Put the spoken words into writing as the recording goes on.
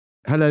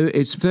Hello,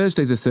 it's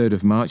Thursday the 3rd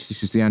of March.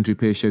 This is the Andrew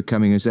Pearce Show,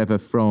 coming as ever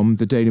from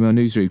the Daily Mail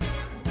newsroom.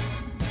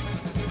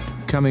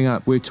 Coming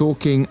up, we're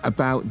talking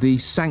about the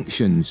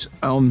sanctions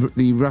on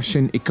the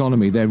Russian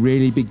economy. They're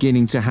really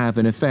beginning to have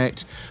an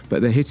effect,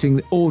 but they're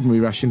hitting ordinary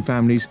Russian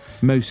families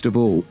most of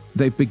all.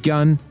 They've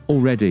begun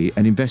already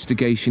an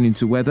investigation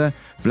into whether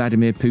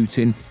Vladimir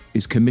Putin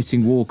is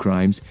committing war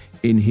crimes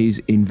in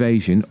his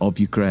invasion of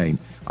Ukraine.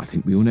 I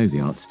think we all know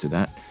the answer to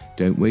that,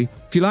 don't we?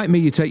 If you're like me,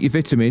 you take your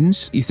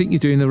vitamins, you think you're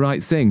doing the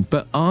right thing,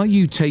 but are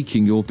you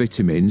taking your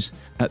vitamins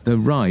at the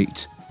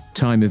right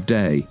time of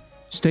day?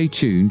 Stay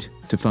tuned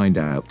to find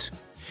out.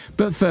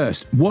 But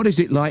first, what is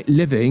it like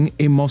living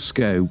in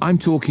Moscow? I'm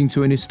talking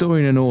to an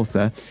historian and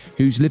author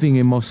who's living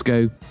in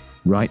Moscow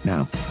right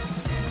now.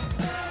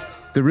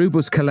 The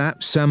ruble's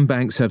collapsed. Some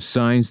banks have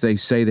signs. They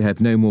say they have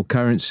no more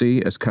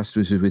currency as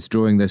customers are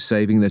withdrawing their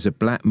saving. There's a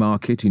black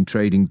market in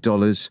trading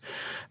dollars.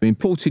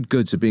 Imported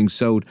goods are being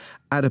sold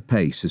at a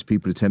pace as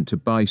people attempt to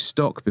buy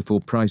stock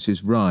before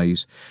prices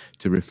rise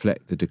to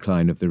reflect the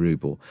decline of the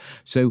ruble.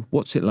 So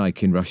what's it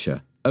like in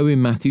Russia?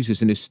 Owen Matthews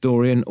is an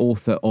historian,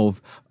 author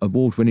of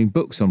award-winning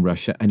books on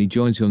Russia, and he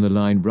joins me on the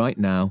line right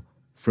now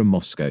from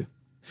Moscow.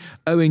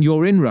 Owen,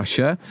 you're in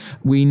Russia.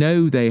 We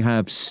know they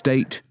have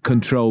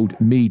state-controlled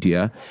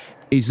media.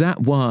 Is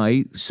that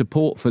why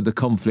support for the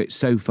conflict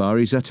so far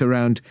is at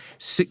around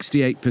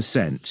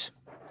 68%?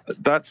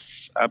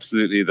 That's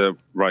absolutely the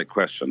right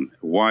question.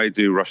 Why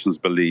do Russians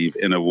believe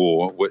in a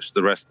war which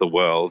the rest of the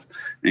world,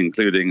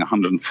 including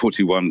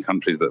 141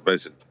 countries that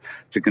voted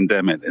to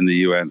condemn it in the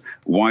UN,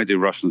 why do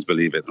Russians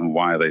believe it, and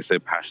why are they so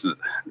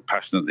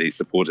passionately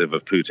supportive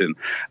of Putin?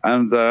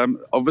 And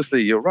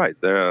obviously, you're right.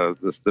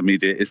 The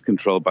media is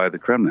controlled by the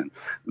Kremlin.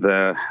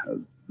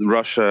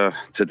 Russia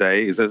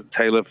today is a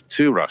tale of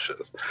two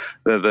Russias.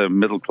 They're the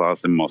middle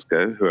class in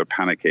Moscow who are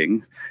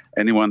panicking.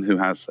 Anyone who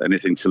has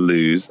anything to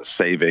lose,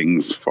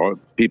 savings, for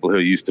people who are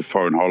used to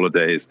foreign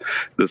holidays,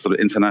 the sort of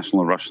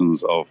international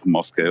Russians of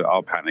Moscow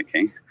are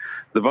panicking.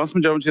 The vast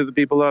majority of the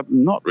people are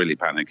not really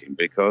panicking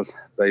because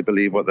they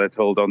believe what they're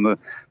told on the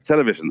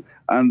television.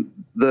 And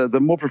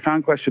the more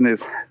profound question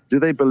is, do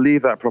they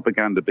believe that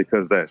propaganda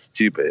because they're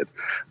stupid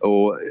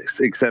or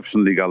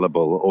exceptionally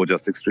gullible or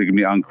just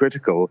extremely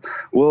uncritical?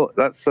 Well,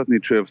 that's certainly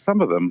true of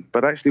some of them.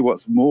 But actually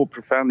what's more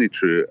profoundly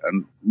true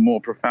and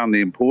more profoundly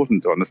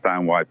important to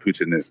understand why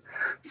Putin is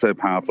so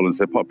powerful and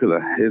so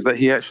popular is that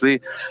he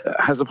actually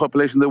has a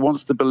population that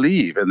wants to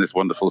believe in this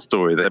wonderful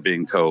story they're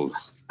being told.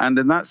 And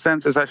in that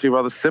sense, it's actually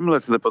rather similar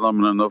to the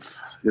phenomenon of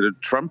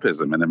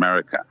Trumpism in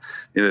America.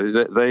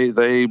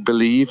 They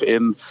believe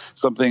in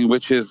something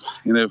which is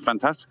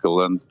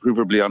fantastical and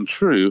provably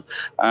untrue.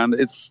 And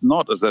it's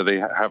not as though they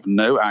have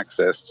no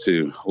access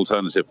to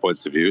alternative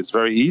points of view. It's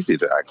very easy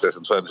to access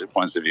alternative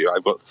points of view.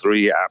 I've got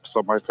 3 apps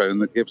on my phone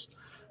that gives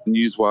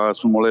news wires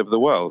from all over the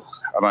world,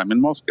 and I'm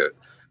in Moscow.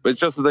 But it's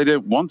just that they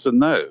don't want to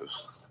know.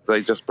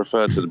 They just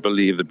prefer to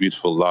believe the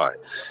beautiful lie.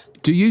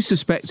 Do you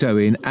suspect,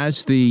 Owen,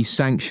 as the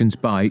sanctions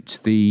bite,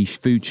 the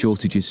food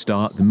shortages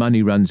start, the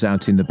money runs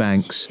out in the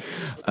banks,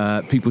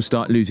 people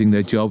start losing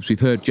their jobs? We've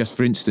heard, just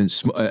for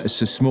instance,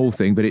 it's a small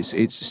thing, but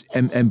it's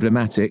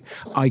emblematic.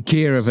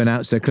 IKEA have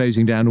announced they're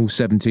closing down all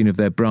 17 of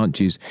their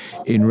branches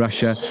in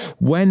Russia.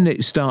 When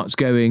it starts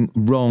going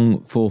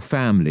wrong for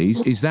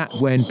families, is that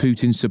when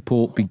Putin's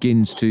support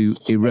begins to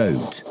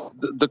erode?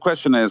 The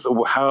question is,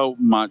 how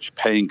much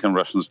pain can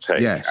Russians take?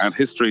 Yes. And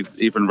history,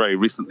 even very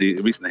recent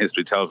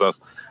history, tells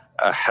us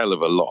a hell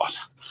of a lot.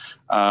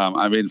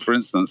 For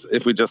instance,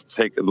 if we just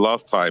take the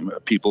last time a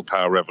people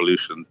power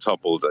revolution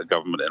toppled a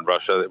government in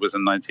Russia, it was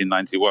in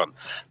 1991.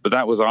 But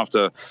that was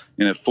after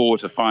 4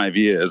 to 5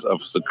 years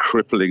of sort of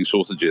crippling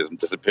shortages and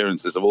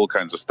disappearances of all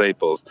kinds of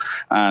staples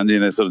and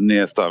sort of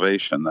near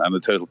starvation and the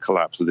total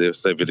collapse of the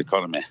Soviet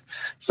economy.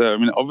 So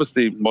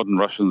obviously modern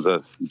Russians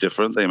are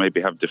different. They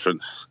maybe have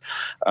different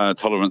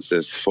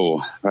tolerances for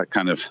that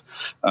kind of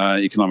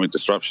economic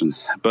disruption.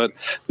 But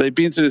they've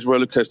been through this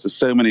roller coaster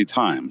so many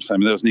times. There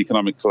was an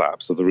economic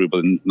collapse of the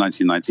ruble in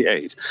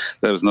 1998.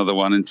 There was another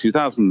one in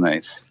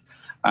 2008.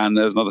 And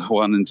there's another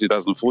one in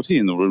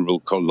 2014. The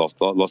ruble lost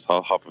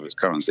half of its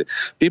currency.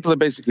 People are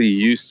basically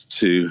used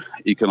to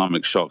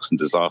economic shocks and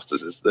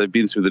disasters. They've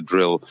been through the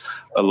drill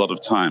a lot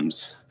of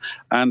times.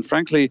 And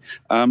frankly,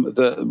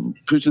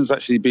 Putin's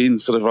actually been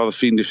sort of rather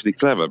fiendishly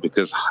clever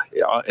because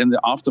in the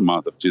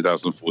aftermath of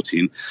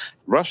 2014,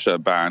 Russia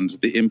banned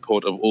the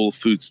import of all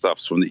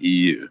foodstuffs from the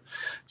EU.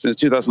 Since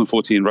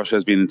 2014, Russia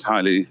has been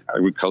entirely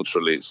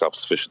agriculturally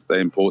self-sufficient. They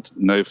import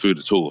no food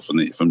at all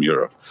from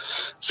Europe.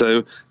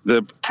 So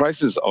the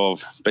prices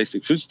of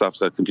basic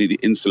foodstuffs are completely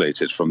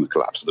insulated from the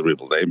collapse of the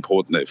ruble. They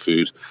import no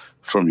food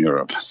from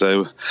Europe.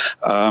 So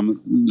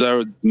there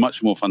are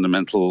much more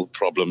fundamental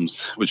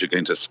problems which are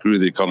going to screw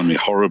the economy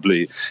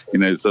horribly.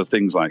 So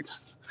things like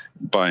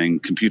buying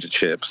computer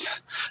chips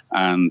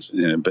and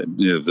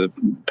the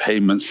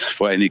payments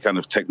for any kind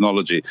of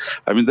technology.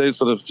 Those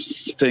sort of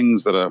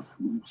things that are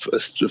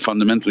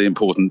fundamentally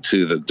important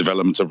to the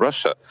development of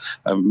Russia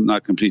are now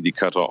completely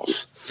cut off.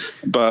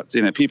 But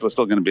people are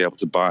still going to be able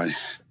to buy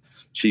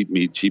cheap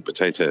meat, cheap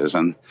potatoes.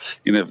 And,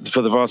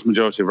 for the vast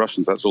majority of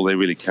Russians, that's all they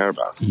really care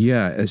about.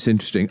 Yeah, it's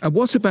interesting. And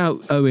what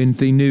about, Owen,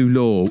 the new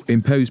law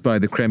imposed by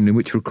the Kremlin,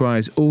 which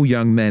requires all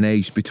young men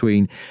aged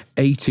between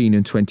 18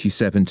 and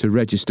 27 to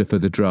register for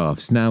the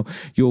drafts? Now,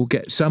 you'll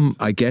get some,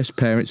 I guess,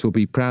 parents will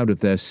be proud of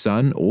their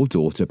son or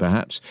daughter,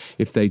 perhaps,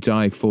 if they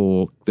die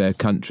for their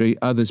country.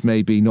 Others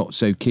may be not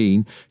so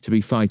keen to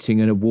be fighting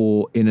in a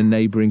war in a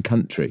neighbouring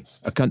country,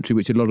 a country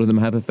which a lot of them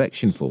have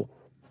affection for.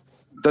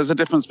 There's a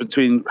difference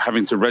between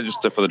having to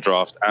register for the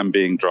draft and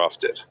being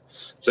drafted.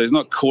 So he's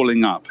not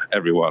calling up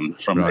everyone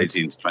from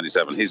 18 to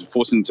 27. He's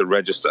forcing them to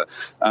register.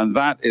 And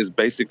that is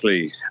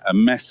basically a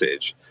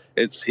message.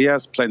 He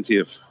has plenty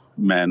of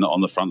men on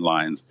the front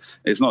lines.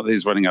 It's not that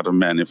he's running out of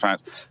men. In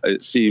fact,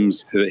 it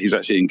seems that he's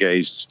actually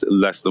engaged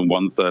less than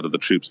 1/3 of the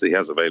troops that he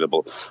has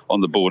available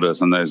on the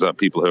borders, and those are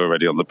people who are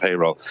already on the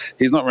payroll.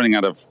 He's not running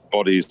out of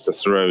bodies to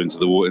throw into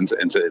the war, into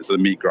the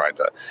meat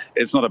grinder.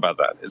 It's not about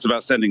that. It's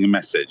about sending a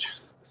message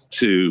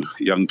to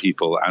young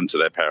people and to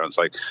their parents,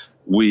 like,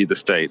 we, the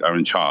state, are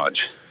in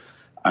charge,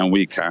 and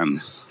we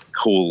can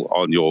call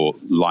on your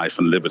life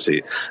and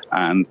liberty.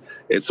 And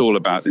it's all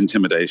about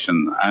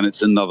intimidation, and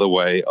it's another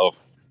way of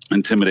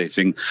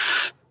intimidating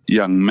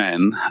young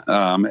men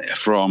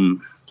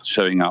from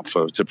showing up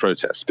to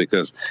protest,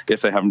 because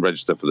if they haven't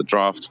registered for the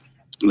draft,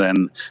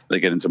 then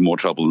they get into more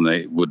trouble than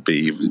they would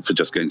be for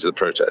just going to the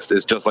protest.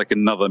 It's just like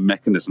another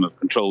mechanism of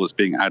control that's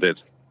being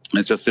added.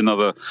 It's just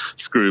another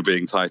screw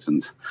being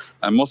tightened.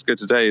 And Moscow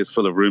today is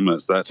full of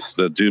rumors that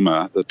the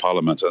Duma, the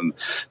parliament, and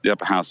the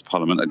upper house of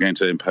parliament are going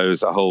to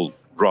impose a whole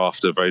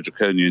raft of very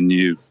draconian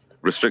new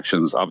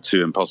restrictions, up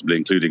to and possibly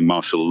including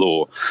martial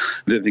law.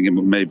 I don't think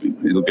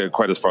it'll go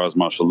quite as far as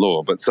martial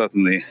law, but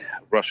certainly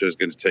Russia is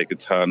going to take a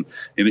turn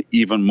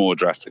even more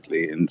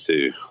drastically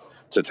into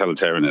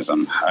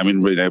totalitarianism. I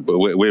mean,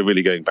 we're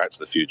really going back to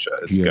the future.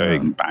 It's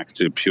going back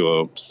to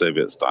pure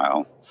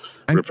Soviet-style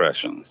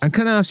repression. And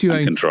can I ask you,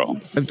 Owen, control?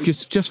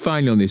 Just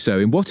finally on this,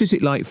 Owen, what is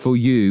it like for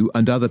you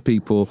and other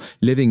people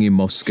living in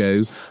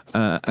Moscow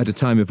at a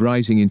time of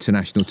rising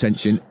international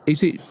tension?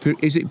 Is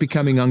it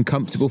becoming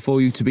uncomfortable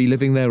for you to be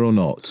living there or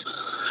not?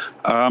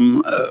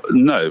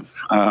 No.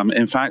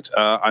 In fact,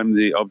 I'm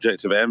the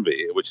object of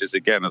envy, which is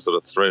again a sort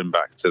of thrown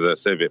back to the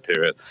Soviet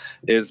period.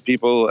 Is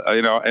people,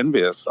 are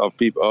envious of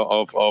people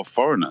of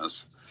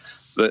foreigners.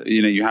 That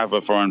you have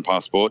a foreign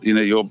passport.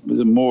 You're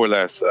more or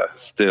less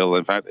still,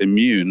 in fact,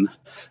 immune.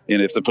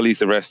 If the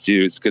police arrest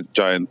you, it's a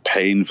giant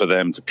pain for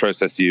them to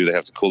process you. They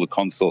have to call the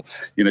consul.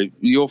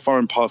 Your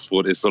foreign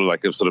passport is sort of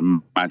like a sort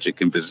of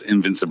magic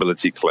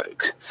invincibility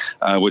cloak,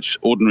 which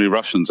ordinary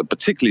Russians, and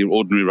particularly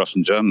ordinary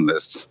Russian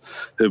journalists,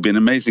 who have been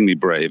amazingly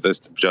brave, those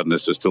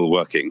journalists who are still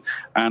working,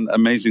 and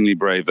amazingly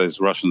brave, those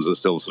Russians that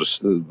still sort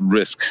of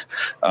risk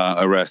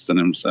arrest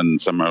and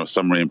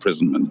summary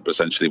imprisonment,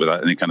 essentially,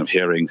 without any kind of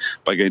hearing,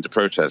 by going to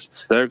protest.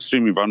 They're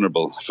extremely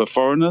vulnerable. For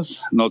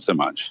foreigners, not so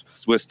much.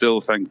 We're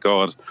still, thank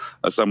God,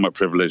 a somewhat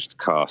privileged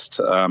caste.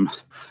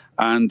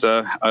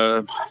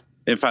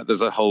 In fact,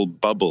 there's a whole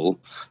bubble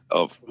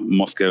of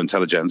Moscow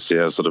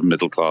intelligentsia, sort of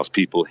middle-class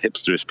people,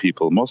 hipsterish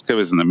people. Moscow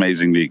is an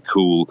amazingly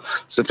cool,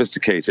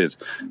 sophisticated,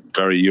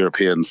 very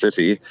European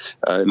city,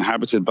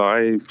 inhabited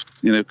by,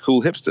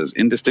 cool hipsters,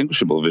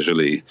 indistinguishable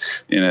visually,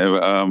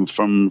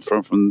 from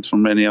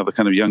many other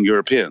kind of young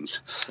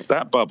Europeans.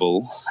 That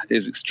bubble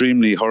is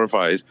extremely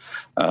horrified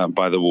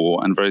by the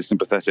war and very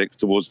sympathetic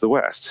towards the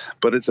West.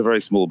 But it's a very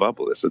small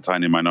bubble. It's a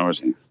tiny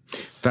minority.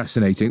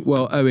 Fascinating.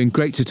 Well, Owen,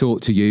 great to talk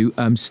to you.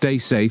 Stay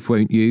safe,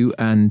 won't you?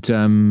 And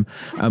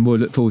we'll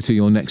look forward to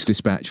your next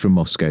dispatch from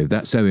Moscow.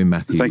 That's Owen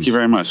Matthews. Thank you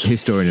very much.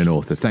 Historian and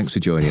author. Thanks for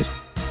joining us.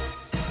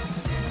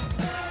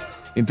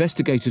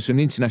 Investigators from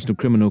the International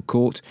Criminal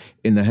Court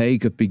in The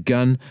Hague have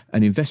begun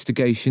an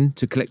investigation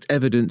to collect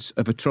evidence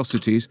of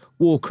atrocities,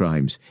 war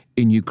crimes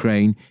in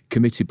Ukraine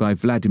committed by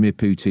Vladimir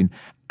Putin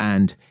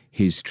and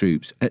his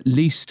troops. At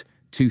least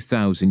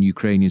 2,000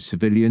 Ukrainian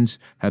civilians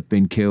have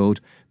been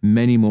killed.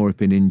 Many more have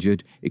been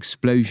injured.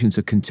 Explosions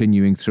are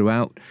continuing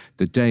throughout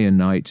the day and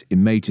night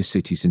in major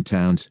cities and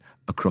towns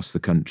across the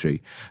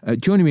country.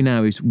 Joining me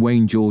now is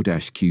Wayne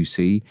Jordash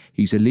QC.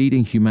 He's a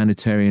leading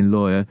humanitarian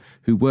lawyer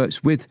who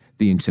works with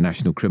the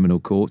International Criminal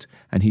Court,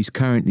 and he's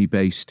currently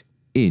based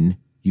in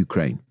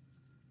Ukraine.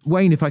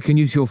 Wayne, if I can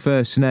use your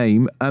first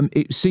name,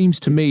 it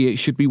seems to me it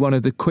should be one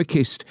of the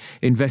quickest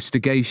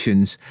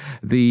investigations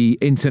the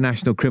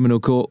International Criminal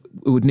Court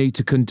would need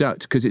to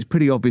conduct, because it's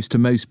pretty obvious to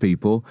most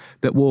people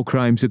that war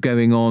crimes are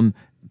going on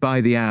by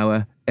the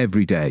hour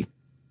every day.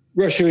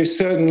 Russia is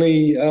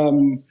certainly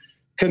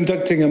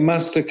conducting a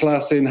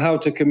masterclass in how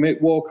to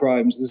commit war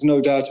crimes. There's no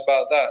doubt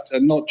about that.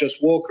 And not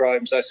just war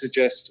crimes, I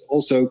suggest,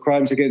 also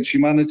crimes against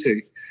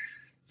humanity.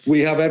 We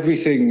have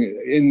everything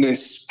in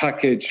this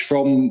package,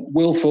 from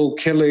willful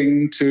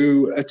killing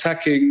to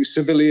attacking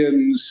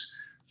civilians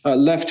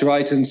left,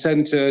 right and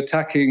centre,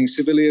 attacking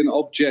civilian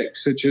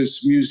objects such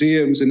as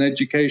museums and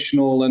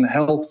educational and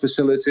health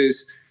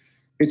facilities.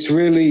 It's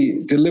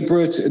really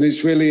deliberate and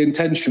it's really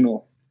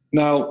intentional.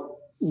 Now,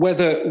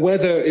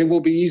 Whether it will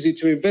be easy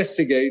to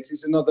investigate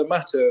is another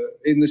matter,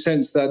 in the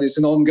sense that it's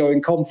an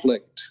ongoing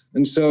conflict.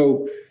 And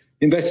so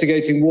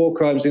investigating war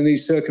crimes in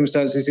these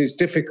circumstances is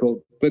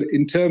difficult. But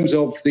in terms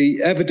of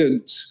the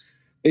evidence,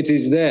 it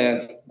is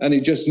there, and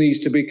it just needs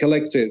to be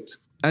collected.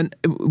 And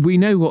we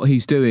know what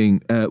he's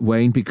doing,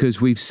 Wayne,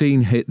 because we've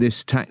seen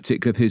this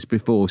tactic of his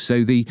before.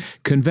 So the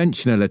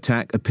conventional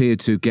attack appeared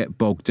to get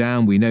bogged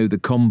down. We know the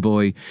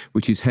convoy,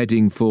 which is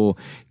heading for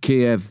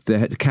Kiev,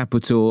 the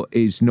capital,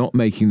 is not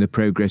making the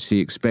progress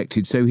he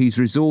expected. So he's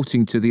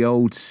resorting to the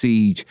old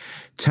siege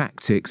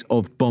tactics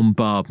of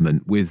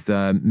bombardment with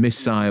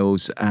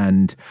missiles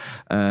and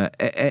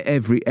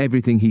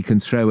everything he can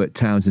throw at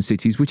towns and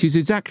cities, which is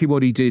exactly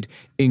what he did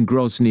in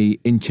Grozny,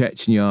 in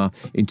Chechnya,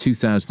 in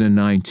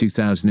 2009,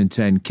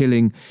 2010,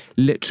 killing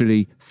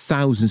literally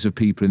thousands of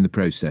people in the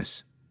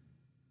process.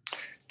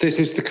 This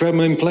is the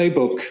Kremlin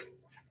playbook.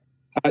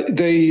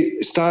 They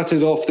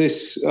started off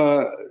this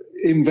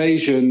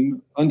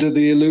invasion under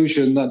the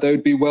illusion that they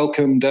would be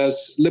welcomed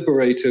as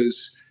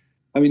liberators.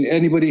 I mean,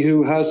 anybody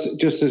who has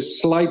just a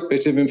slight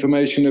bit of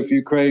information of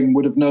Ukraine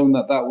would have known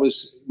that that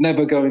was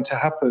never going to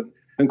happen.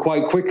 And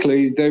quite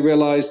quickly, they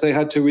realized they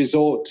had to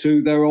resort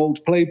to their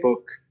old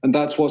playbook. And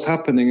that's what's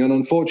happening. And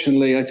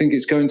unfortunately, I think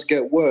it's going to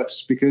get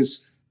worse,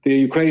 because the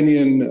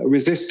Ukrainian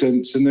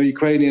resistance and the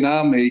Ukrainian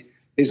army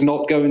is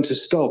not going to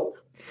stop.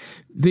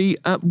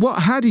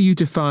 How do you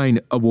define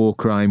a war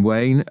crime,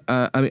 Wayne?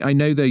 We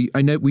know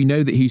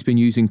that he's been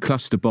using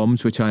cluster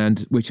bombs, which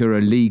are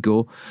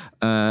illegal.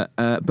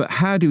 But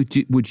how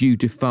would you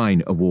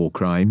define a war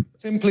crime?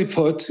 Simply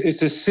put,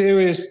 it's a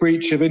serious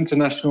breach of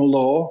international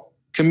law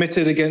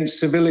committed against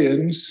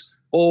civilians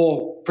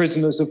or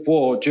prisoners of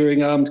war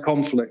during armed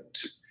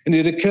conflict. And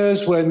it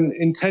occurs when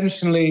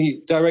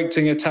intentionally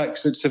directing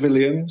attacks at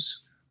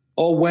civilians,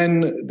 or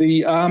when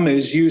the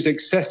armies use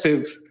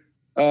excessive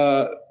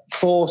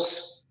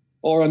force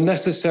or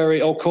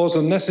cause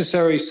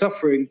unnecessary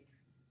suffering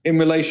in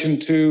relation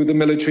to the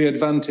military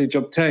advantage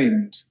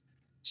obtained.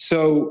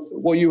 So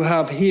what you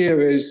have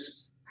here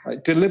is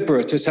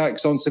deliberate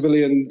attacks on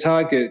civilian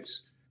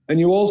targets, and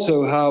you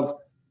also have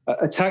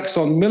attacks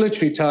on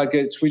military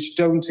targets which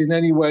don't in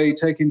any way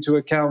take into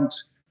account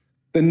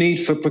the need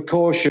for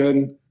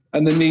precaution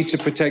and the need to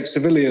protect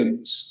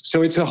civilians.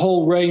 So it's a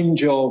whole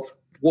range of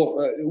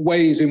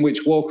ways in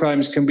which war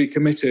crimes can be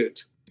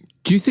committed.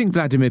 Do you think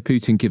Vladimir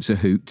Putin gives a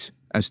hoot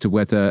as to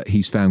whether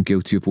he's found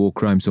guilty of war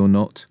crimes or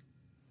not?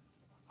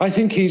 I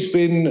think he's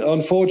been,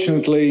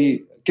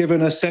 unfortunately,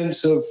 given a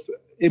sense of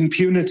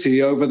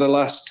impunity over the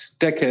last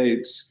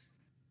decades.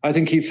 I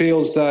think he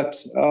feels that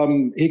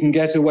he can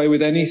get away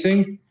with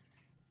anything.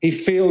 He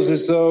feels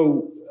as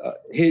though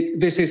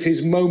this is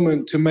his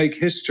moment to make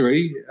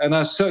history, and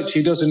as such,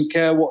 he doesn't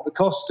care what the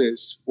cost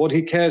is. What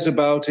he cares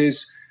about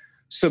is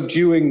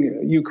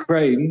subduing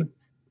Ukraine,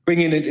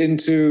 bringing it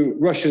into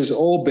Russia's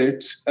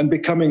orbit, and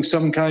becoming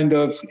some kind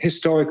of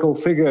historical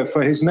figure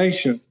for his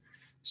nation.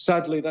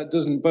 Sadly, that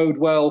doesn't bode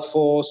well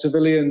for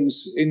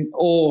civilians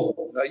or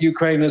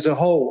Ukraine as a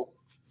whole.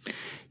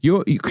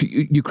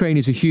 Ukraine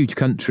is a huge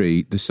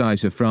country, the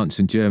size of France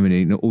and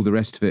Germany and all the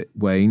rest of it,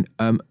 Wayne.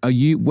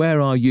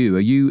 Where are you?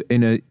 Are you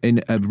in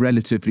a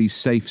relatively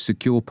safe,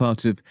 secure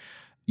part of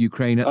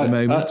Ukraine at the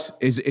moment?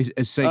 Is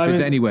as safe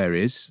as anywhere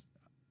is?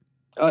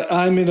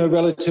 I'm in a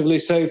relatively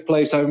safe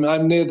place.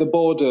 I'm near the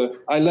border.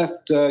 I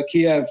left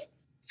Kiev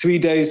 3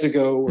 days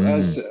ago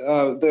as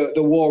the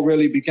war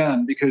really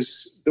began,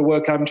 because the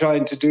work I'm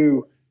trying to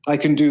do, I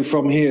can do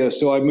from here.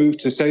 So I moved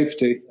to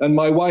safety. And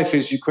my wife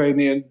is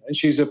Ukrainian, and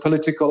she's a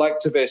political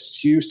activist.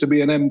 She used to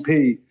be an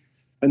MP.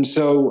 And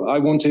so I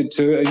wanted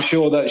to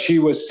ensure that she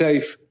was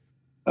safe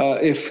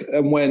if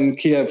and when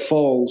Kiev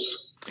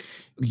falls.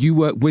 You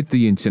work with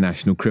the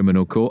International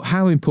Criminal Court.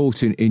 How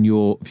important, in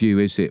your view,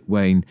 is it,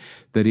 Wayne,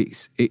 that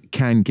it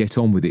can get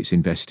on with its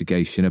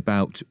investigation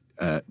about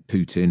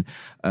Putin,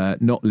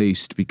 not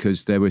least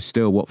because there were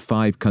still,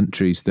 5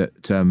 countries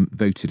that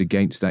voted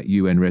against that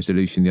UN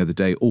resolution the other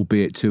day,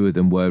 albeit 2 of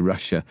them were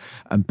Russia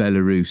and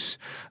Belarus.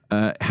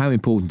 How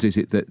important is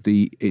it that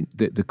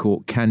the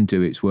court can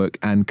do its work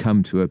and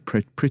come to a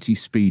pretty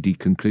speedy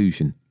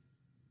conclusion?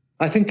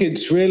 I think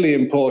it's really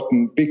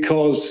important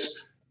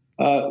because,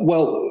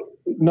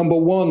 number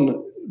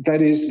one,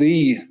 that is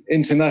the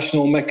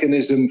international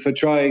mechanism for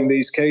trying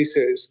these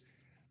cases.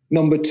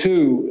 Number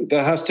 2,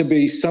 there has to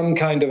be some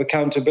kind of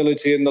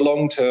accountability in the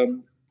long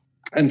term.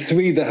 And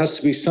 3, there has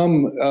to be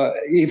some,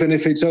 even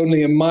if it's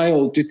only a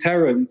mild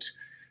deterrent,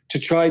 to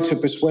try to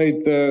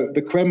persuade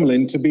the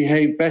Kremlin to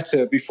behave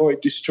better before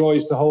it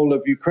destroys the whole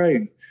of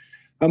Ukraine.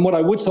 And what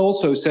I would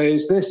also say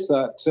is this,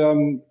 that,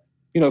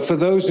 for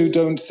those who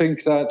don't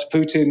think that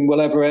Putin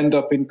will ever end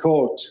up in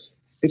court,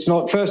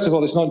 first of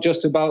all, it's not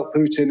just about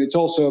Putin, it's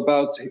also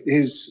about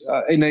his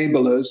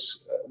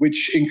enablers,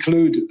 which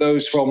include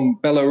those from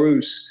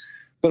Belarus,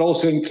 but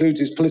also includes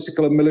his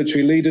political and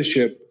military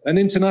leadership. And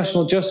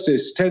international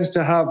justice tends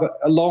to have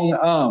a long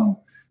arm,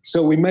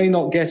 so we may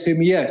not get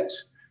him yet,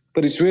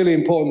 but it's really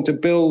important to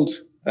build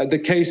the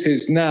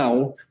cases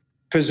now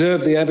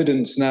preserve the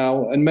evidence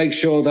now and make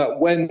sure that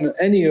when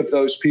any of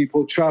those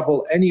people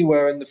travel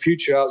anywhere in the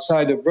future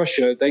outside of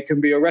Russia, they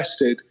can be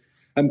arrested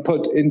and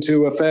put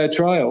into a fair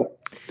trial.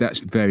 That's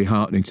very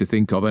heartening to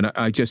think of. And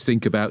I just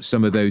think about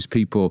some of those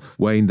people,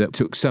 Wayne, that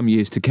took some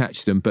years to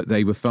catch them, but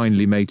they were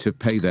finally made to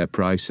pay their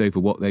price over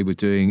what they were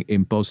doing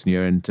in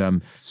Bosnia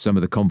and some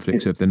of the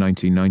conflicts of the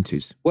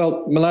 1990s.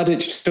 Well,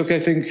 Mladic took, I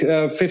think,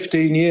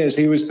 15 years.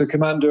 He was the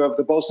commander of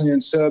the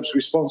Bosnian Serbs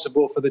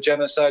responsible for the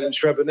genocide in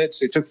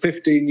Srebrenica. It took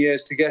 15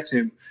 years to get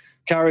him.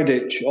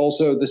 Karadzic,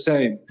 also the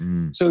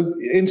same. So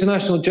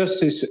international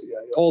justice,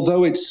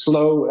 although it's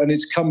slow and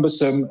it's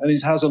cumbersome and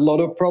it has a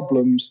lot of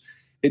problems,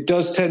 it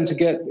does tend to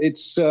get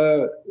its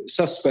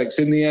suspects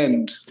in the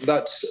end.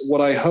 That's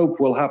what I hope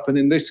will happen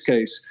in this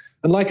case.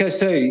 And like I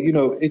say,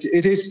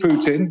 it is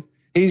Putin.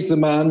 He's the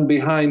man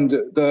behind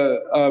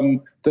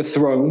the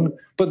throne.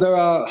 But there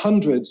are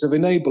hundreds of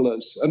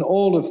enablers, and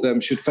all of them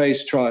should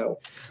face trial.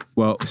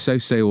 Well, so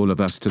say all of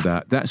us to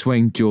that. That's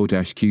Wayne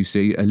Jordash,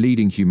 QC, a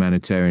leading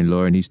humanitarian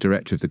lawyer, and he's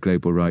director of the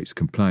Global Rights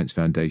Compliance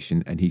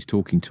Foundation, and he's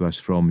talking to us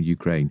from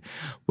Ukraine.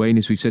 Wayne,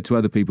 as we've said to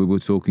other people, we're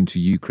talking to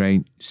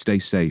Ukraine. Stay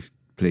safe,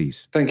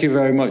 please. Thank you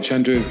very much,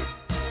 Andrew.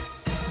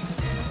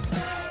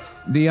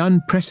 The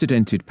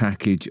unprecedented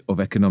package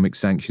of economic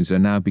sanctions are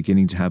now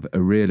beginning to have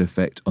a real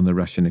effect on the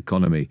Russian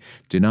economy.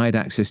 Denied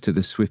access to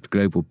the SWIFT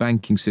global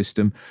banking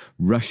system,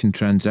 Russian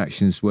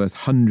transactions worth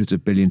hundreds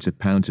of billions of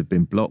pounds have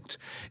been blocked.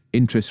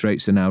 Interest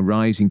rates are now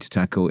rising to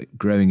tackle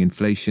growing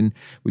inflation,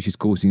 which is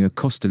causing a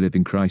cost of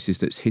living crisis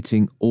that's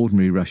hitting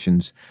ordinary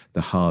Russians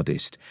the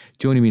hardest.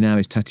 Joining me now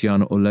is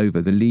Tatiana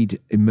Orlova, the lead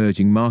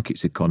emerging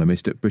markets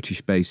economist at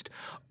British-based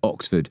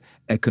Oxford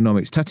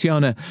Economics.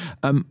 Tatiana,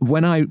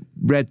 when I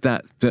read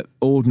that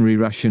ordinary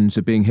Russians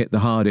are being hit the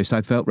hardest,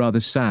 I felt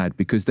rather sad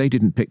because they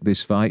didn't pick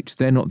this fight.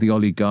 They're not the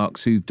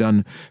oligarchs who've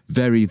done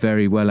very,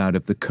 very well out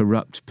of the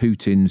corrupt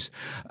Putin's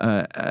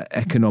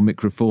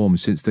economic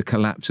reforms since the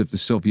collapse of the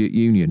Soviet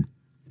Union.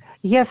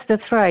 Yes,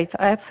 that's right.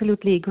 I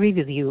absolutely agree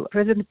with you.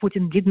 President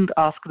Putin didn't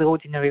ask the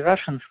ordinary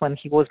Russians when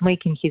he was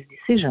making his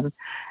decision.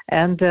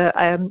 And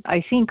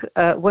I think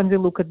when we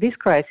look at this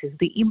crisis,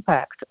 the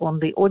impact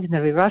on the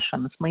ordinary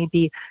Russians may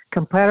be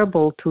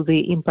comparable to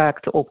the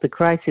impact of the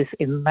crisis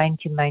in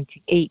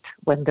 1998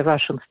 when the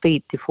Russian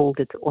state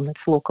defaulted on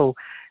its local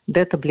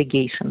debt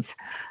obligations.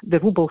 The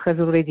ruble has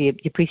already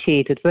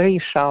depreciated very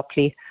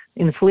sharply.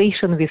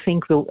 Inflation, we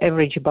think, will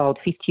average about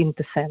 15%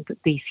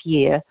 this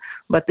year.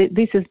 But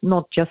this is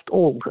not just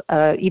all.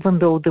 Even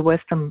though the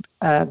Western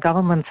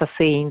governments are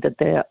saying that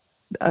their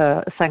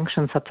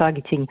sanctions are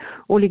targeting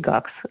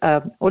oligarchs,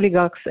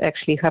 oligarchs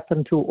actually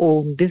happen to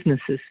own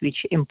businesses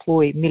which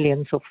employ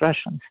millions of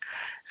Russians.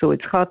 So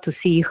it's hard to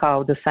see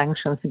how the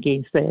sanctions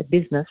against their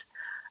business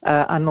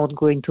are not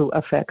going to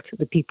affect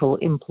the people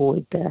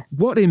employed there.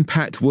 What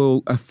impact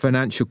will a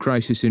financial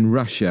crisis in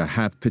Russia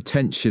have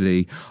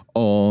potentially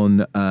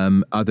on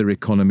other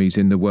economies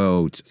in the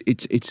world?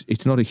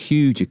 It's not a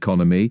huge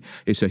economy.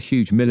 It's a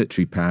huge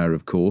military power,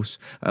 of course.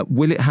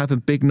 Will it have a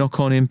big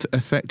knock-on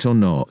effect or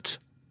not?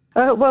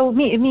 Well,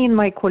 me and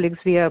my colleagues,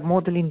 we are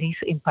modeling these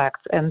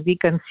impacts, and we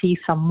can see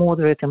some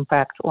moderate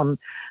impact on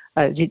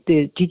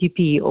the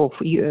GDP of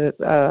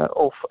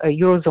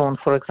Eurozone,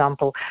 for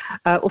example.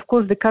 Of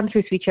course, the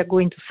countries which are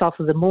going to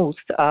suffer the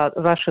most are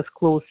Russia's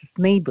closest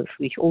neighbors,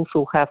 which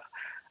also have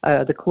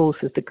the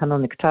closest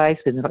economic ties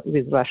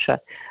with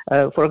Russia.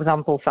 For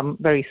example, some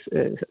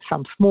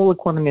small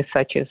economies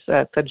such as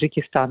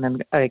Tajikistan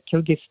and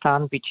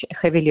Kyrgyzstan, which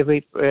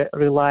heavily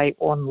rely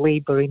on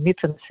labor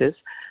remittances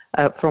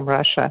from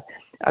Russia,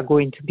 are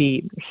going to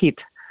be hit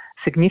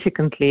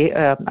significantly.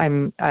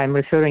 I'm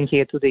referring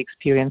here to the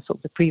experience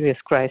of the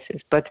previous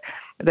crisis. But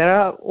there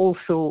are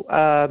also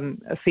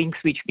things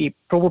which we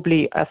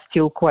probably are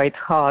still quite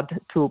hard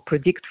to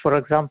predict. For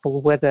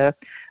example, whether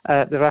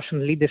the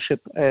Russian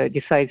leadership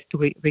decides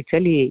to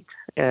retaliate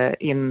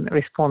in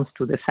response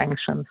to the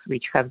sanctions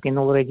which have been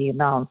already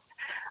announced,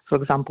 for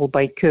example,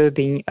 by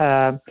curbing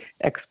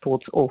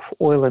exports of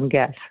oil and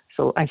gas.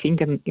 So I think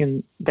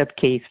in that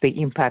case,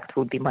 the impact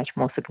will be much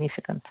more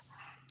significant.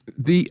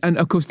 And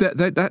of course,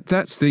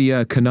 that's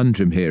the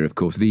conundrum here, of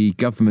course. The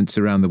governments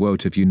around the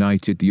world have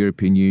united, the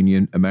European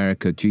Union,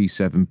 America,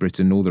 G7,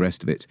 Britain, all the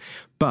rest of it.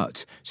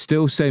 But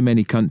still so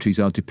many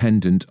countries are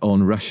dependent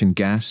on Russian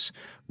gas,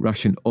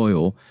 Russian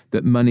oil,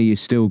 that money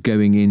is still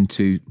going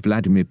into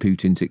Vladimir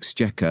Putin's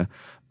exchequer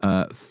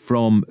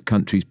from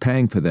countries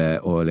paying for their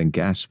oil and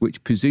gas,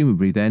 which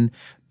presumably then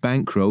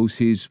bankrolls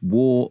his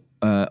war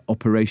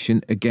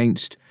operation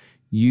against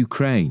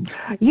Ukraine.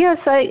 Yes,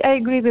 I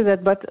agree with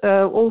that, but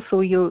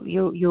also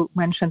you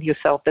mentioned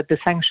yourself that the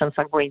sanctions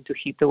are going to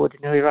hit the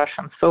ordinary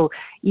Russians. So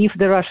if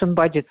the Russian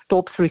budget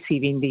stops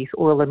receiving these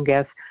oil and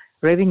gas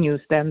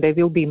revenues, then there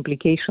will be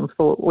implications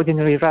for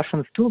ordinary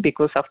Russians too,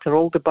 because after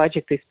all, the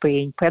budget is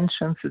paying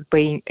pensions,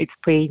 it's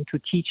paying to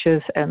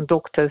teachers and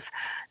doctors.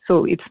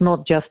 So it's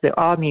not just the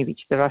army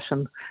which the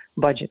Russian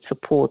budget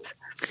supports.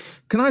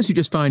 Can I ask you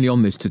just finally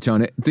on this,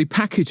 Tatiana? The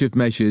package of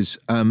measures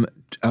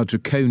are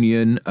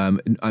draconian.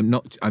 I'm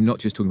not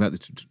just talking about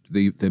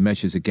the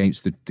measures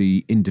against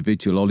the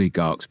individual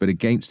oligarchs, but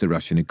against the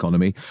Russian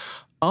economy.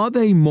 Are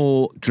they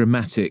more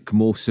dramatic,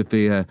 more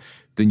severe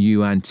than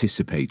you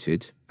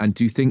anticipated? And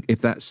do you think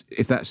if that's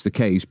the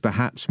case,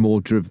 perhaps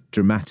more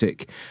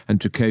dramatic and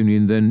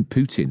draconian than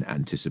Putin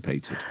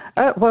anticipated?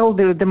 Well,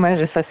 the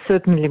measures are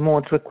certainly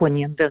more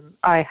draconian than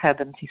I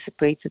had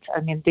anticipated.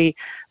 I mean, the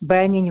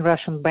banning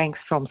Russian banks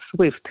from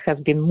SWIFT has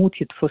been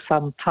mooted for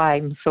some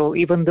time. So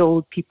even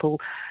though people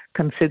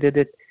considered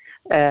it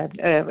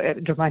a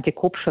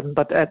dramatic option,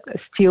 but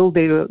still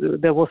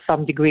there was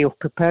some degree of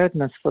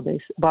preparedness for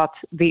this. But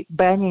the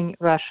banning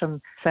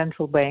Russian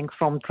central bank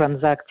from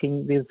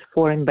transacting with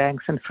foreign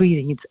banks and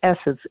freezing its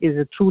assets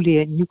is truly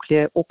a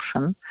nuclear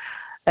option.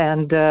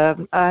 And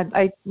I'm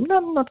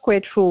not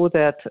quite sure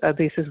that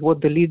this is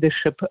what the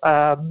leadership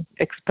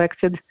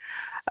expected.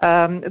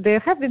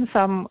 There have been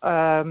some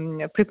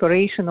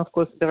preparation. Of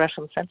course, the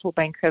Russian central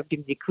bank have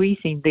been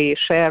decreasing the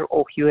share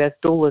of US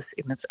dollars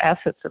in its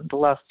assets in the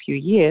last few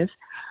years.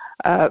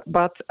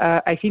 But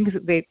I think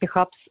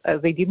perhaps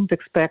they didn't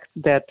expect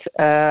that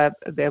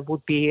there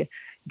would be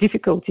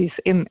difficulties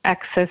in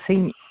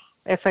accessing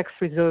FX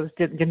reserves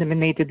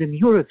denominated in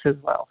euros as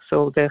well.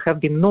 So there have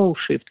been no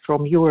shift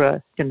from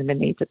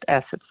euro-denominated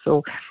assets.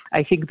 So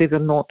I think they were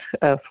not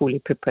fully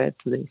prepared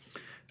to this.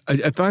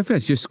 If I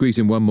could just squeeze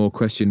in one more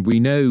question. We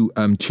know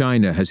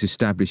China has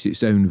established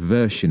its own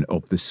version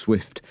of the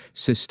SWIFT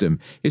system.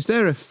 Is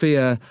there a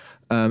fear,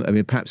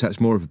 perhaps that's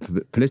more of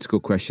a political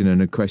question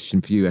and a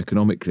question for you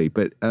economically,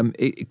 but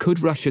could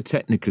Russia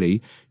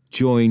technically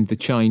join the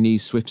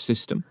Chinese SWIFT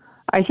system?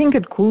 I think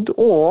it could,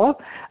 or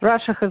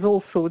Russia has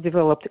also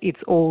developed its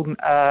own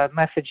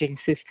messaging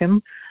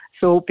system.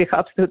 So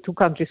perhaps the two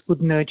countries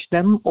could merge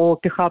them, or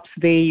perhaps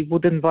they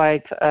would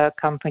invite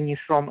companies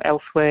from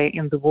elsewhere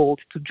in the world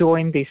to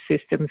join these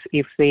systems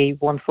if they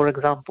want, for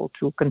example,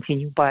 to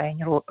continue buying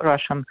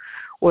Russian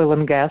oil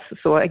and gas.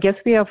 So I guess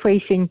we are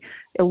facing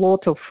a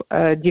lot of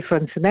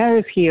different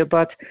scenarios here,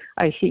 but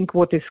I think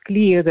what is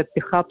clear that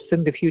perhaps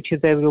in the future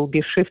there will be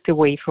a shift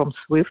away from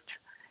SWIFT,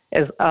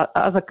 as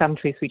other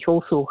countries which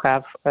also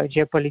have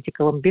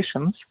geopolitical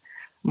ambitions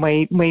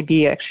may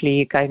be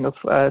actually kind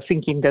of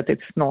thinking that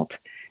it's not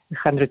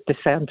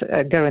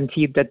 100%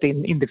 guaranteed that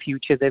in the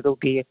future they will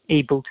be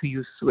able to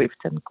use SWIFT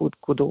and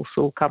could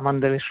also come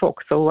under a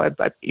shock. So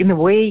in a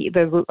way,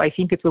 I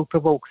think it will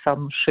provoke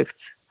some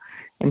shifts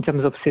in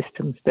terms of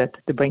systems that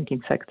the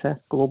banking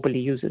sector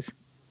globally uses.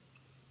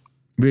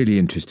 Really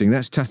interesting.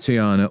 That's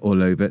Tatiana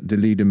Orlova, the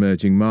lead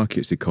emerging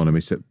markets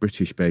economist at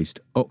British-based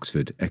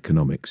Oxford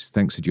Economics.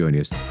 Thanks for joining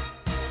us.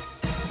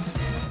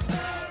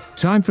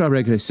 Time for our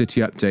regular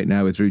city update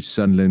now with Ruth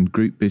Sunderland,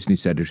 Group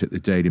Business Editor at the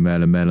Daily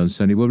Mail and Mail on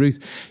Sunday. Well, Ruth,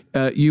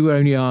 you were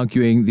only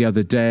arguing the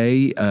other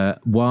day,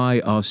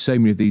 why are so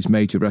many of these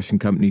major Russian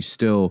companies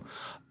still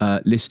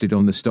listed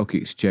on the stock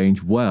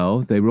exchange? Well,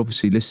 they were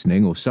obviously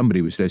listening, or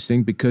somebody was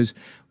listening, because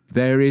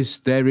there is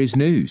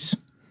news.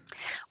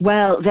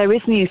 Well, there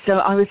is news. So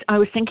I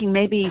was thinking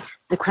maybe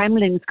the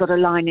Kremlin's got a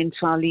line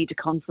into our leader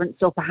conference,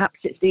 or perhaps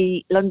it's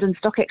the London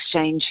Stock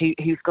Exchange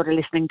who's got a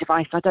listening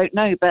device. I don't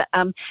know, but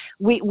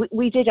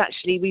we did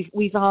actually.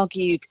 We've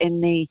argued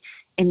in the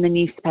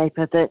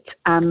newspaper that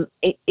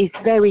it is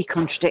very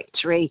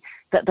contradictory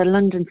that the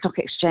London Stock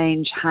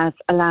Exchange has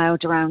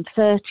allowed around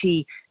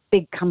 30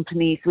 big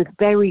companies with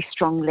very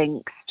strong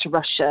links to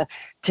Russia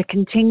to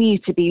continue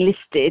to be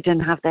listed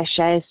and have their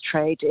shares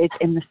traded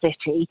in the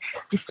city,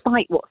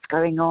 despite what's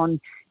going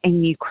on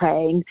in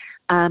Ukraine.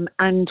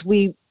 And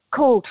we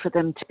called for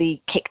them to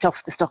be kicked off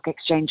the stock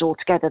exchange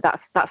altogether.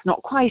 That's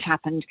not quite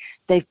happened.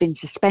 They've been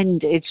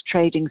suspended.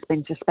 Trading's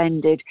been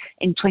suspended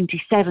in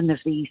 27 of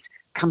these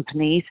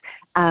companies.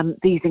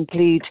 These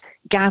include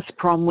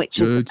Gazprom, which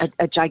is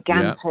a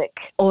gigantic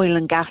oil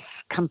and gas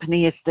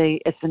company, as the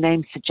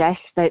name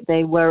suggests.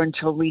 They were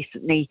until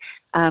recently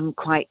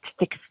quite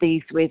thick as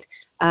thieves with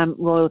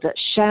Royal Dutch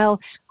Shell.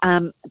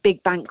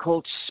 Big bank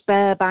called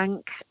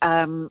Sberbank,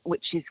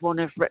 which is one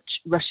of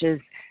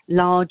Russia's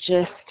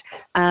largest,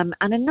 and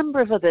a number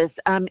of others.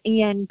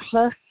 EN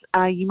Plus,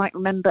 you might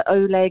remember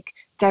Oleg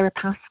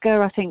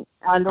Deripaska. I think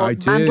Lord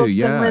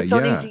Mandelson was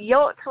on his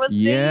yacht, wasn't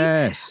he?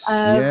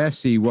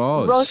 Yes, he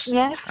was.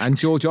 Rosneft. And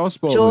George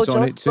Osborne was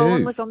on it too. George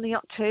Osborne was on the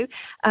yacht too.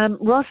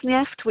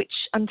 Rosneft, which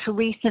until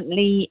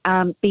recently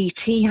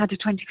BT had a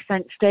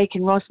 20% stake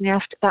in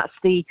Rosneft. That's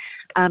the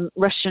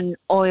Russian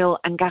oil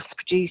and gas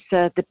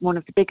producer, one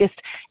of the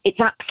biggest. It's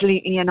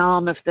absolutely an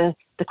arm of the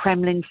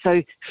Kremlin.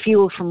 So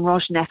fuel from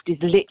Rosneft is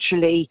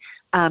literally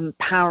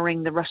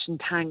powering the Russian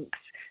tanks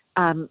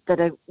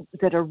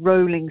that are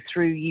rolling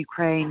through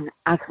Ukraine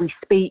as we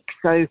speak.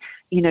 So,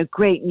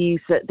 great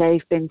news that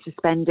they've been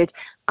suspended.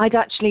 I'd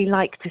actually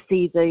like to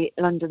see the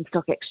London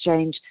Stock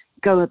Exchange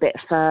go a bit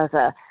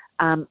further.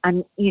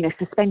 And,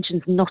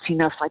 suspension's not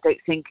enough, I don't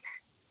think.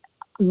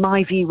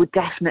 My view would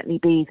definitely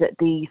be that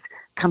these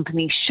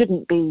companies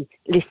shouldn't be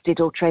listed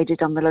or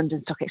traded on the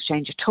London Stock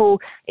Exchange at all.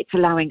 It's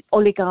allowing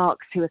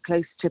oligarchs who are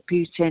close to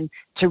Putin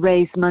to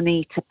raise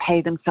money to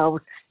pay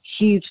themselves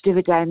huge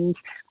dividends.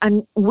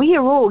 And we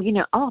are all,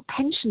 our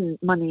pension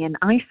money and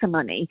ISA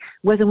money,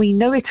 whether we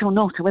know it or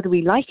not, or whether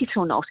we like it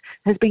or not,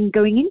 has been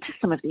going into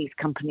some of these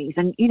companies.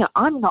 And,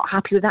 I'm not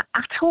happy with that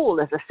at all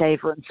as a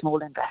saver and small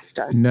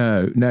investor.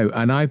 No.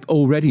 And I've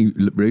already,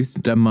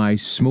 Ruth, done my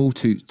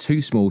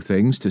two small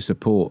things to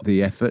support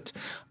the effort.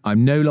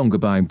 I'm no longer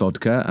buying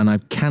vodka, and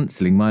I'm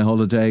cancelling my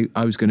holiday.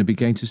 I was going to be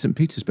going to St.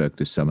 Petersburg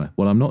this summer.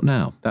 Well, I'm not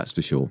now, that's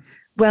for sure.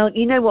 Well,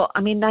 you know what? I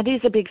mean, that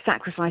is a big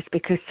sacrifice,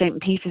 because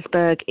St.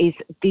 Petersburg is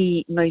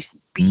the most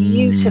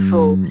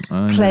beautiful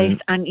place.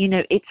 And,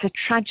 it's a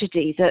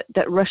tragedy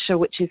that Russia,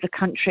 which is a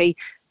country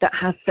that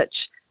has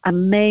such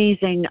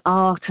amazing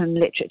art and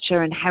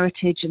literature and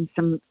heritage and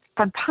some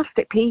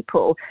fantastic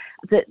people,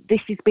 that this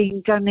is being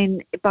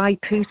done by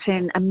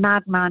Putin, a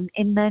madman,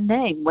 in their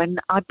name, when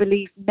I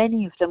believe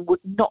many of them would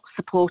not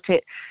support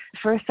it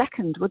for a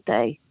second, would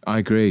they? I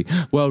agree.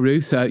 Well,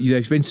 Ruth,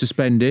 they've been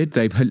suspended.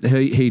 They've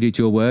heeded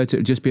your words.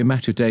 It'll just be a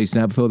matter of days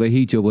now before they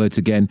heed your words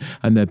again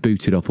and they're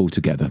booted off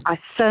altogether. I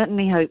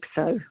certainly hope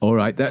so. All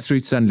right. That's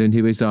Ruth Sunderland,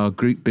 who is our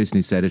group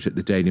business editor at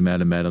the Daily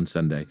Mail and Mail on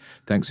Sunday.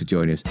 Thanks for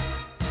joining us.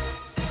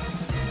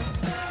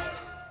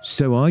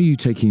 So are you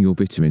taking your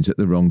vitamins at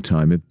the wrong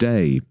time of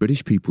day?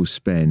 British people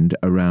spend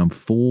around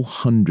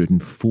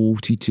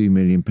 £442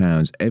 million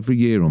every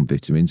year on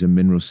vitamins and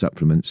mineral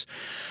supplements,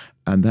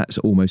 and that's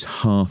almost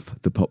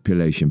half the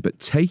population. But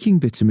taking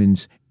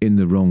vitamins in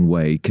the wrong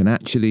way can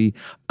actually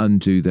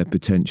undo their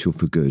potential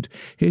for good.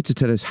 Here to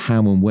tell us how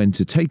and when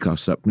to take our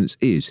supplements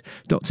is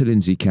Dr.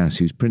 Lindsay Cass,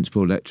 who's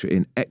Principal Lecturer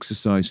in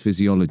Exercise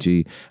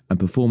Physiology and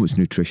Performance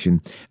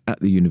Nutrition at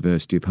the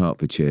University of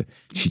Hertfordshire.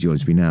 She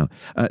joins me now.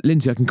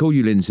 Lindsay, I can call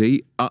you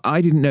Lindsay. I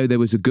didn't know there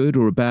was a good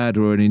or a bad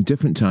or an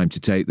indifferent time to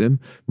take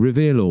them.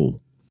 Reveal all.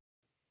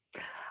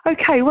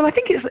 Okay, well, I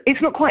think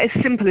it's not quite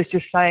as simple as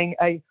just saying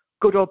a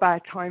good or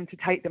bad time to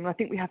take them. And I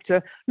think we have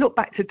to look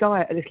back to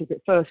diet a little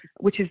bit first,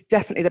 which is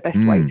definitely the best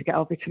way to get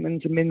our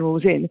vitamins and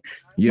minerals in.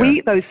 Yeah. We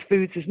eat those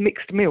foods as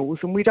mixed meals,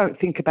 and we don't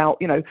think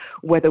about,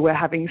 whether we're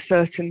having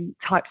certain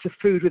types of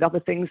food with other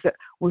things that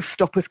will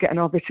stop us getting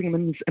our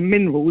vitamins and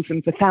minerals.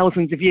 And for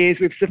thousands of years,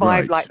 we've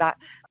survived like that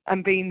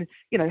and been,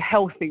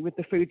 healthy with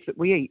the foods that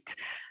we eat.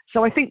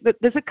 So I think that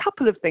there's a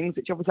couple of things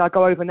which obviously I'll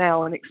go over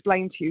now and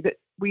explain to you that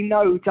we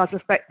know does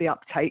affect the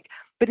uptake.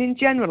 But in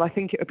general, I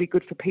think it would be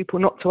good for people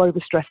not to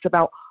overstress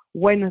about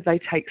when they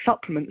take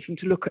supplements and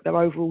to look at their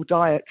overall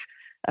diet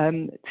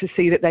to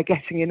see that they're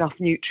getting enough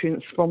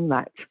nutrients from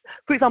that.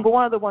 For example,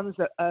 one of the ones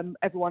that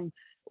everyone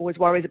always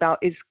worries about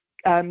is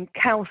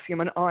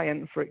calcium and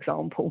iron, for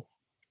example.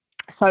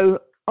 So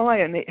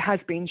iron, it has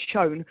been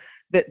shown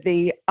that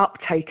the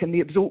uptake and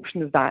the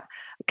absorption of that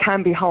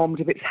can be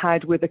harmed if it's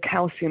had with a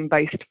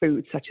calcium-based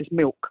food such as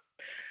milk.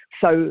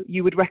 So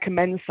you would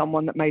recommend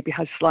someone that maybe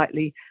has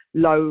slightly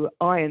low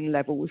iron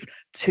levels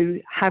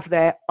to have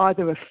their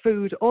either a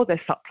food or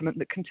their supplement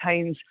that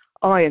contains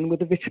iron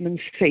with a vitamin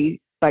C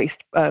based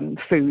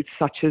foods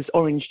such as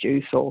orange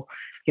juice or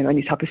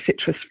any type of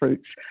citrus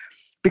fruits.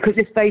 Because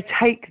if they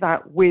take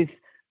that with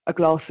a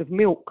glass of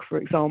milk, for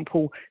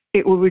example,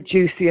 it will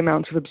reduce the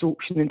amount of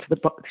absorption into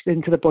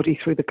the body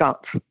through the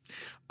gut.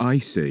 I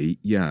see,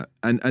 yeah.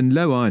 And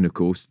low iron, of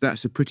course,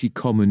 that's a pretty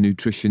common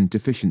nutrition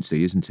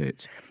deficiency, isn't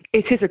it?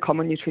 It is a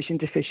common nutrition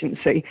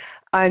deficiency.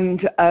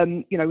 And,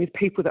 with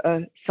people that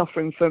are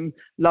suffering from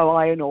low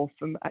iron or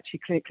from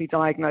actually clinically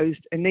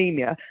diagnosed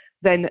anemia,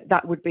 then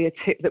that would be a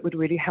tip that would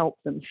really help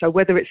them. So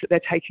whether it's that they're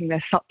taking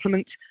their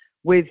supplement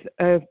with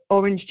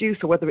orange juice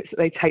or whether it's that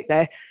they take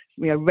their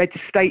red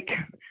steak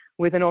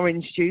with an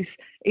orange juice,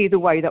 either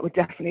way, that would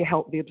definitely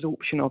help the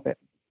absorption of it.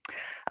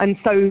 And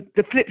so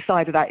the flip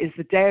side of that is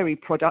the dairy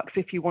products.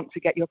 If you want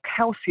to get your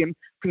calcium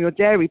from your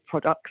dairy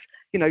products,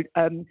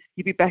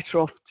 you'd be better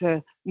off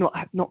to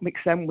not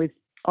mix them with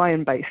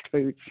iron-based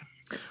foods.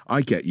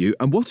 I get you.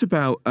 And what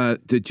about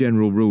the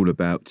general rule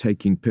about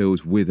taking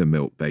pills with a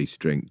milk-based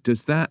drink?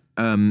 Does that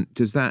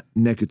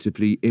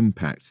negatively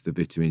impact the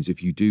vitamins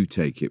if you do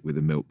take it with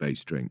a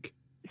milk-based drink?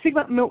 Think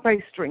about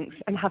milk-based drinks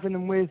and having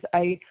them with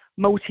a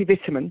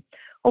multivitamin.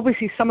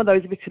 Obviously, some of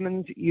those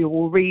vitamins you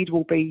will read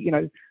will be,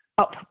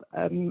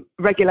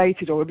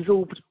 regulated or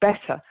absorbed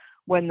better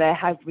when they're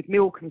had with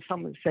milk, and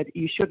some have said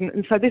you shouldn't.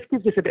 And so this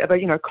gives us a bit of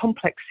a,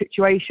 complex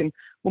situation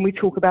when we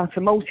talk about a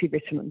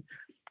multivitamin.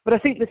 But I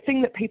think the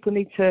thing that people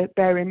need to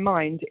bear in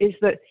mind is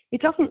that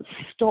it doesn't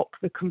stop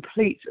the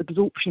complete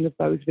absorption of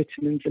those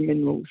vitamins and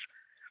minerals.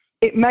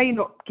 It may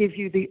not give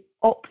you the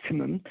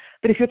optimum,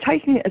 but if you're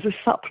taking it as a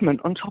supplement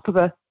on top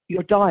of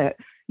your diet,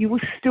 you will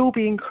still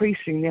be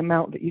increasing the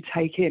amount that you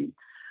take in.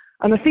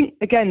 And I think,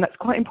 again, that's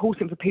quite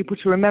important for people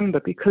to remember,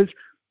 because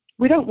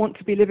we don't want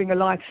to be living a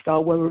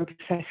lifestyle where we're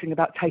obsessing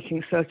about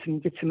taking certain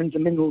vitamins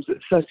and minerals at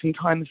certain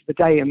times of the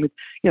day and with,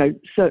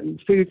 certain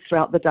foods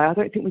throughout the day. I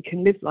don't think we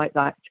can live like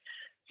that.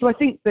 So I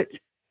think that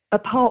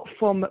apart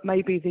from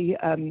maybe the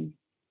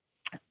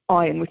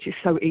iron, which is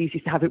so easy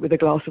to have it with a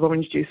glass of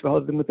orange juice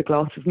rather than with a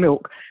glass of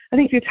milk, I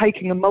think if you're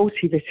taking a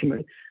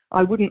multivitamin,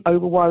 I wouldn't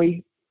over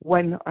worry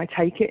when I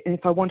take it. And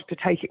if I wanted to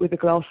take it with a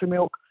glass of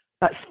milk,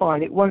 that's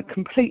fine. It won't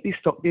completely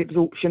stop the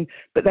absorption,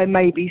 but there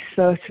may be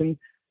certain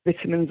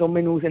vitamins or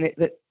minerals in it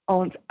that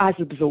aren't as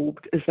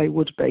absorbed as they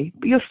would be.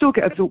 But you'll still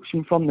get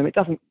absorption from them. It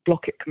doesn't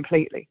block it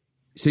completely.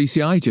 So you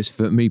see,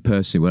 for me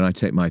personally, when I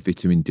take my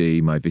vitamin D,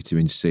 my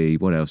vitamin C,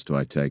 what else do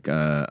I take?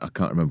 I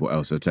can't remember what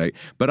else I take.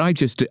 But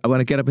when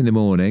I get up in the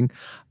morning,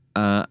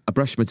 I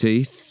brush my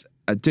teeth,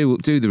 I do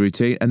the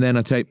routine, and then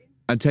I take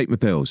my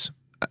pills.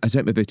 I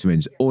take my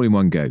vitamins all in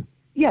one go.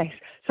 Yes.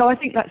 So I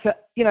think that's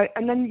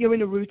and then you're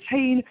in a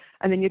routine,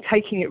 and then you're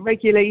taking it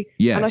regularly.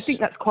 Yes. And I think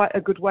that's quite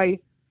a good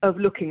way of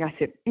looking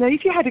at it. Now,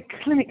 if you had a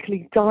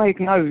clinically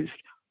diagnosed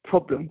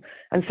problem,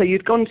 and so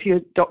you'd gone to your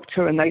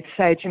doctor and they'd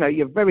said,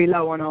 you're very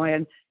low on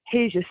iron,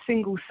 here's your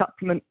single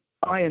supplement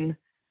iron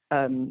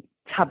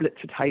tablet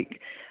to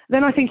take,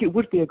 then I think it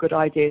would be a good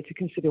idea to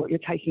consider what you're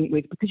taking it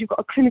with, because you've got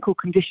a clinical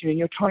condition and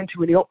you're trying to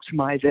really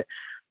optimise it.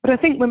 But I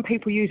think when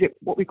people use it,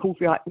 what we call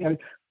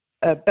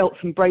belts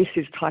and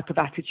braces type of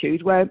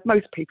attitude, where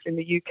most people in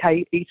the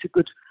UK eat a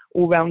good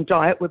all-round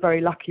diet, we're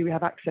very lucky we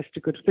have access to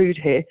good food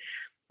here,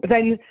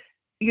 then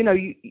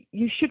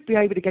you should be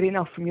able to get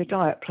enough from your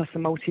diet plus a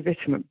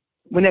multivitamin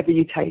whenever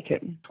you take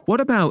it. What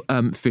about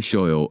fish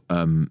oil,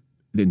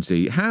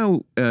 Lindsay?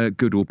 How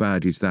good or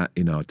bad is that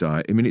in our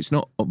diet? I mean, it's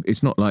not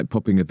like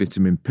popping a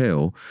vitamin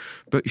pill,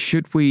 but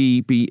should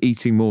we be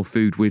eating more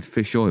food with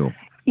fish oil?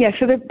 Yeah,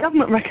 so the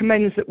government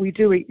recommends that we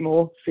do eat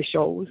more fish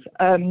oils.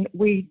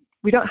 We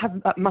don't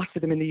have that much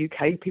of them in the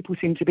UK. People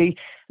seem to be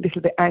a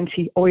little bit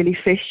anti-oily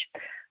fish.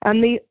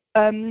 And the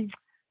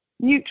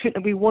nutrient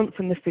that we want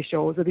from the fish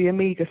oils are the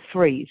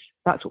omega-3s.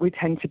 That's what we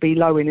tend to be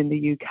low in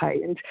the UK.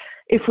 And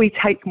if we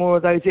take more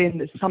of those in,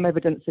 there's some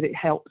evidence that it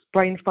helps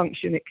brain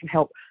function, it can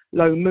help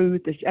low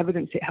mood, there's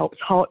evidence it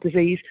helps heart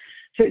disease.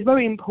 So it's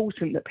very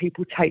important that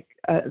people take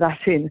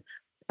that in.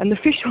 And the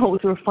fish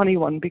oils are a funny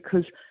one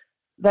because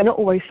they're not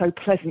always so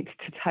pleasant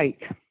to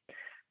take.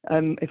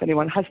 If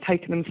anyone has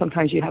taken them,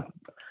 sometimes you have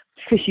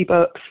fishy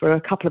burps for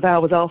a couple of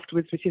hours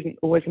afterwards, which isn't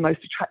always the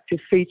most attractive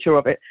feature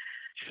of it.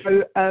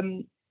 So,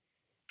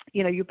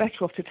 you're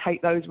better off to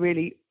take those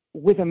really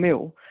with a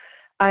meal.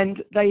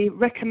 And they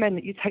recommend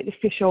that you take the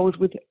fish oils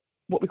with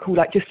what we call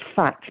just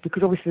fat,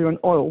 because obviously they're an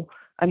oil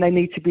and they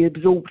need to be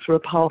absorbed through a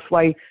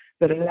pathway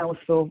that allows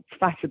for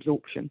fat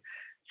absorption.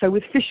 So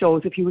with fish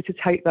oils, if you were to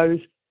take those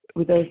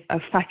with a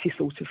fatty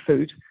sort of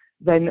food,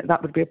 then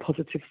that would be a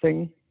positive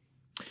thing.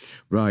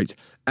 Right.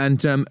 And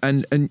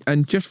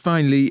just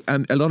finally,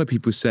 a lot of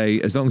people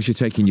say as long as you're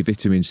taking your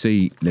vitamin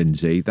C,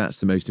 Lindsay, that's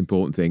the most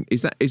important thing.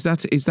 Is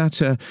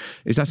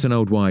that an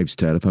old wives'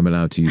 tale, if I'm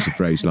allowed to use a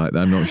phrase like that?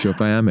 I'm not sure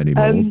if I am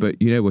anymore,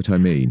 but you know what I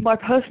mean. My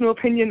personal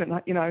opinion, and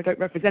I don't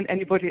represent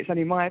anybody, it's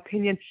only my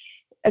opinion,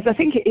 as I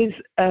think it is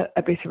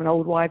a bit of an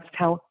old wives'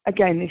 tale,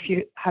 again, if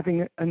you're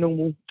having a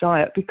normal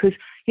diet, because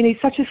you need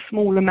such a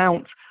small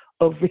amount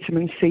of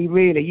vitamin C,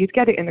 really. You'd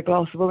get it in a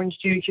glass of orange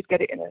juice, you'd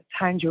get it in a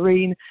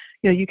tangerine.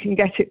 You can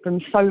get it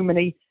from so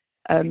many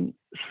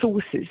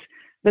sources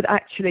that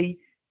actually,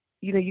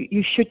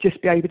 you should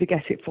just be able to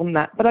get it from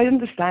that. But I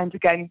understand,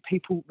 again,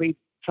 people read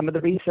some of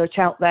the research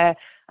out there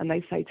and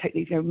they say take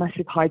these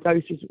massive high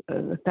doses,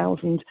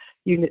 1,000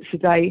 units a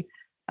day,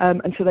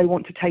 and so they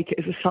want to take it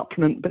as a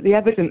supplement. But the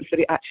evidence that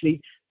it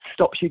actually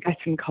stops you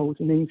getting colds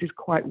and things is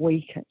quite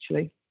weak,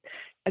 actually.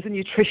 As a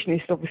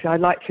nutritionist, obviously, I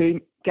like to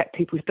get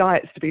people's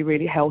diets to be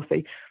really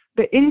healthy.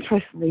 But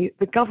interestingly,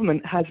 the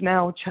government has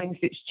now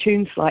changed its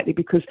tune slightly,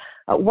 because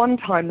at one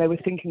time they were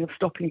thinking of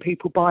stopping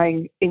people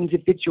buying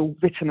individual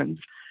vitamins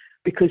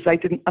because they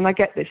didn't, and I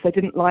get this, they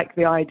didn't like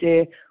the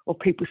idea of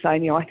people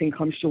saying, I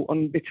think I'm short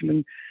on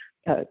vitamin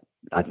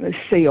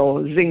C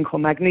or zinc or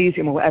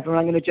magnesium or whatever, and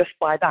I'm going to just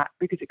buy that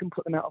because it can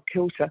put them out of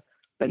kilter.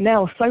 But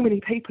now so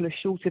many people are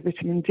short of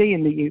vitamin D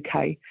in the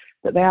UK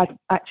that they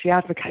actually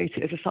advocate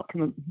it as a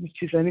supplement,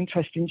 which is an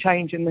interesting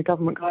change in the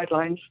government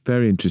guidelines.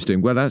 Very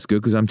interesting. Well, that's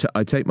good, because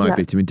I take my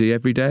vitamin D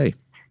every day.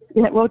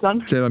 Yeah, well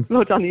done. So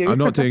well done, you. I'm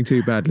not doing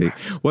too badly.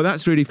 Well,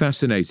 that's really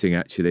fascinating,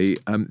 actually.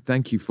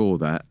 Thank you for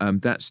that.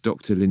 That's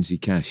Dr. Lindsay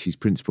Cash. She's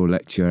Principal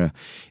Lecturer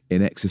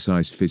in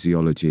Exercise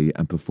Physiology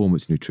and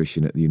Performance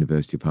Nutrition at the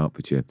University of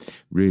Hertfordshire.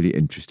 Really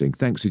interesting.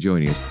 Thanks for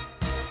joining us.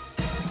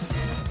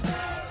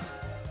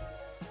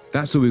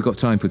 That's all we've got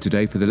time for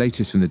today. For the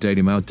latest from the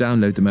Daily Mail,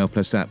 download the Mail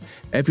Plus app.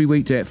 Every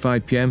weekday at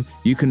 5 p.m,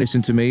 you can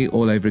listen to me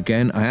all over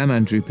again. I am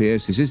Andrew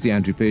Pearce. This is The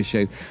Andrew Pearce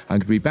Show. I'm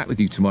going to be back with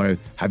you tomorrow.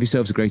 Have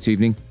yourselves a great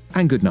evening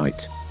and good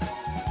night.